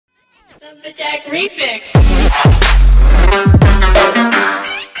Jack Refix.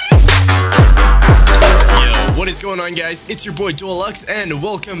 What is going on, guys? It's your boy DUALUX and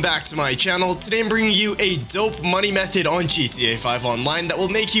welcome back to my channel. Today I'm bringing you a dope money method on GTA 5 Online that will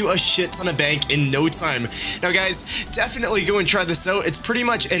make you a shit ton of bank in no time. Now guys, definitely go and try this out. It's pretty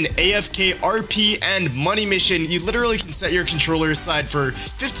much an AFK RP and money mission. You literally can set your controller aside for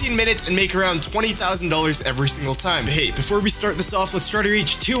 15 minutes and make around $20,000 every single time. But hey, before we start this off, let's try to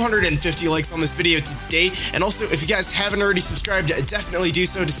reach 250 likes on this video today. And also, if you guys haven't already subscribed, definitely do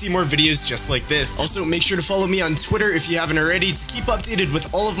so to see more videos just like this. Also, make sure to follow me on Twitter if you haven't already to keep updated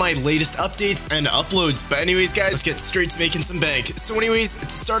with all of my latest updates and uploads. But anyways, guys, let's get straight to making some bank. So anyways, to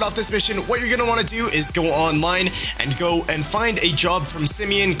start off this mission, what you're gonna want to do is go online and go and find a job from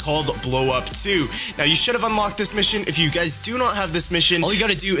Simeon called DUALUX3. Now you should have unlocked this mission. If you guys do not have this mission, all you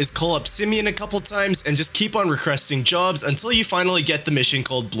gotta do is call up Simeon a couple times and just keep on requesting jobs until you finally get the mission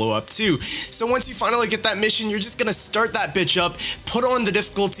called DUALUX3. So once you finally get that mission, you're just gonna start that bitch up, put on the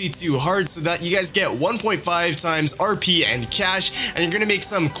difficulty to hard so that you guys get 1.5 times RP and cash, and you're gonna make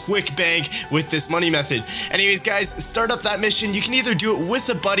some quick bank with this money method. Anyways, guys, start up that mission. You can either do it with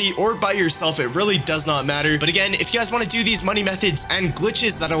a buddy or by yourself. It really does not matter. But again, if you guys want to do these money methods and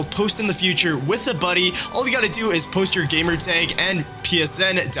glitches that I'll post in the future with a buddy, all you gotta do is post your gamer tag and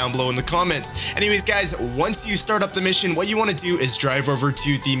PSN down below in the comments. Anyways, guys, once you start up the mission, what you want to do is drive over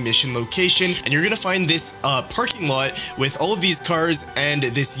to the mission location, and you're gonna find this parking lot with all of these cars and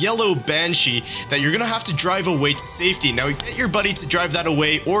this yellow Banshee that you're gonna have to drive away to safety. Now, get your buddy to drive that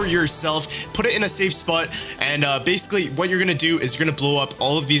away or yourself, put it in a safe spot, and basically what you're gonna do is you're gonna blow up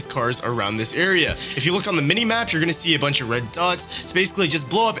all of these cars around this area. If you look on the mini map, you're gonna see a bunch of red dots. So basically just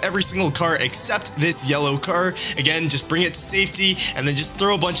blow up every single car except this yellow car. Again, just bring it to safety and then just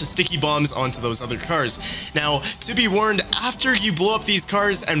throw a bunch of sticky bombs onto those other cars. Now, to be warned, after you blow up these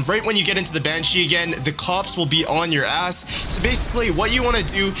cars and right when you get into the Banshee again, the cops will be on your ass. So basically what you want to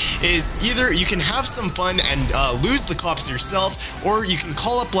do is either you can have some fun and lose the cops yourself, or you can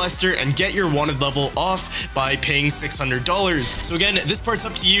call up Lester and get your wanted level off by paying $600. So again, this part's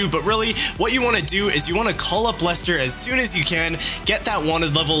up to you, but really what you want to do is you want to call up Lester as soon as you can, get that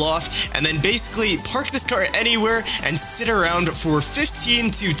wanted level off, and then basically park this car anywhere and sit around for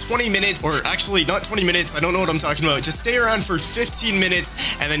 15 to 20 minutes, or actually not 20 minutes, I don't know what I'm talking about. Just stay around for 15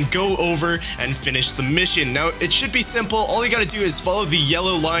 minutes and then go over and finish the mission. Now, it should be simple. All you gotta do is follow the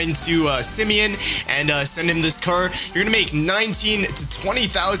yellow line to Simeon and send him this car. You're gonna make 19 to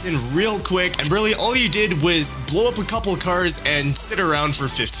 20,000 real quick, and really all you did was blow up a couple cars and sit around for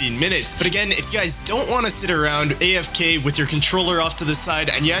 15 minutes. But again, if you guys don't want to sit around AFK with your controller off to the side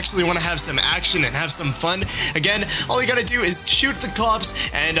and you actually want to have some action and have some fun, again, all you gotta do is shoot the cops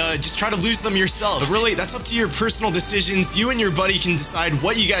and just try to lose them yourself. But really, that's up to your personal decisions. You and your buddy can decide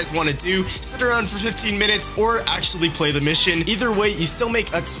what you guys want to do, sit around for 15 minutes or actually play the mission. Either way, you still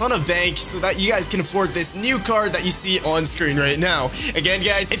make a ton of bank so that you guys can afford this new car that you see on screen right now. Again,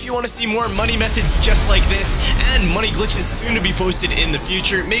 guys, if you want to see more money methods just like this and money glitches soon to be posted in the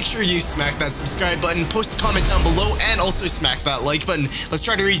future, make sure you smack that subscribe button, post a comment down below, and also smack that like button. Let's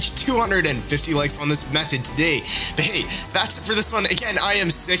try to reach 250 likes on this method today. But hey, that's it for this one. Again, I am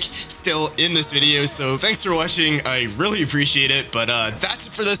sick still in this video, so thanks for watching. I really appreciate it, but that's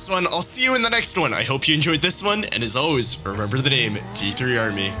it for this one. I'll see you in the next one. I hope you enjoyed this one, and as always, remember the name, T3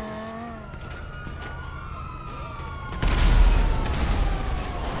 Army.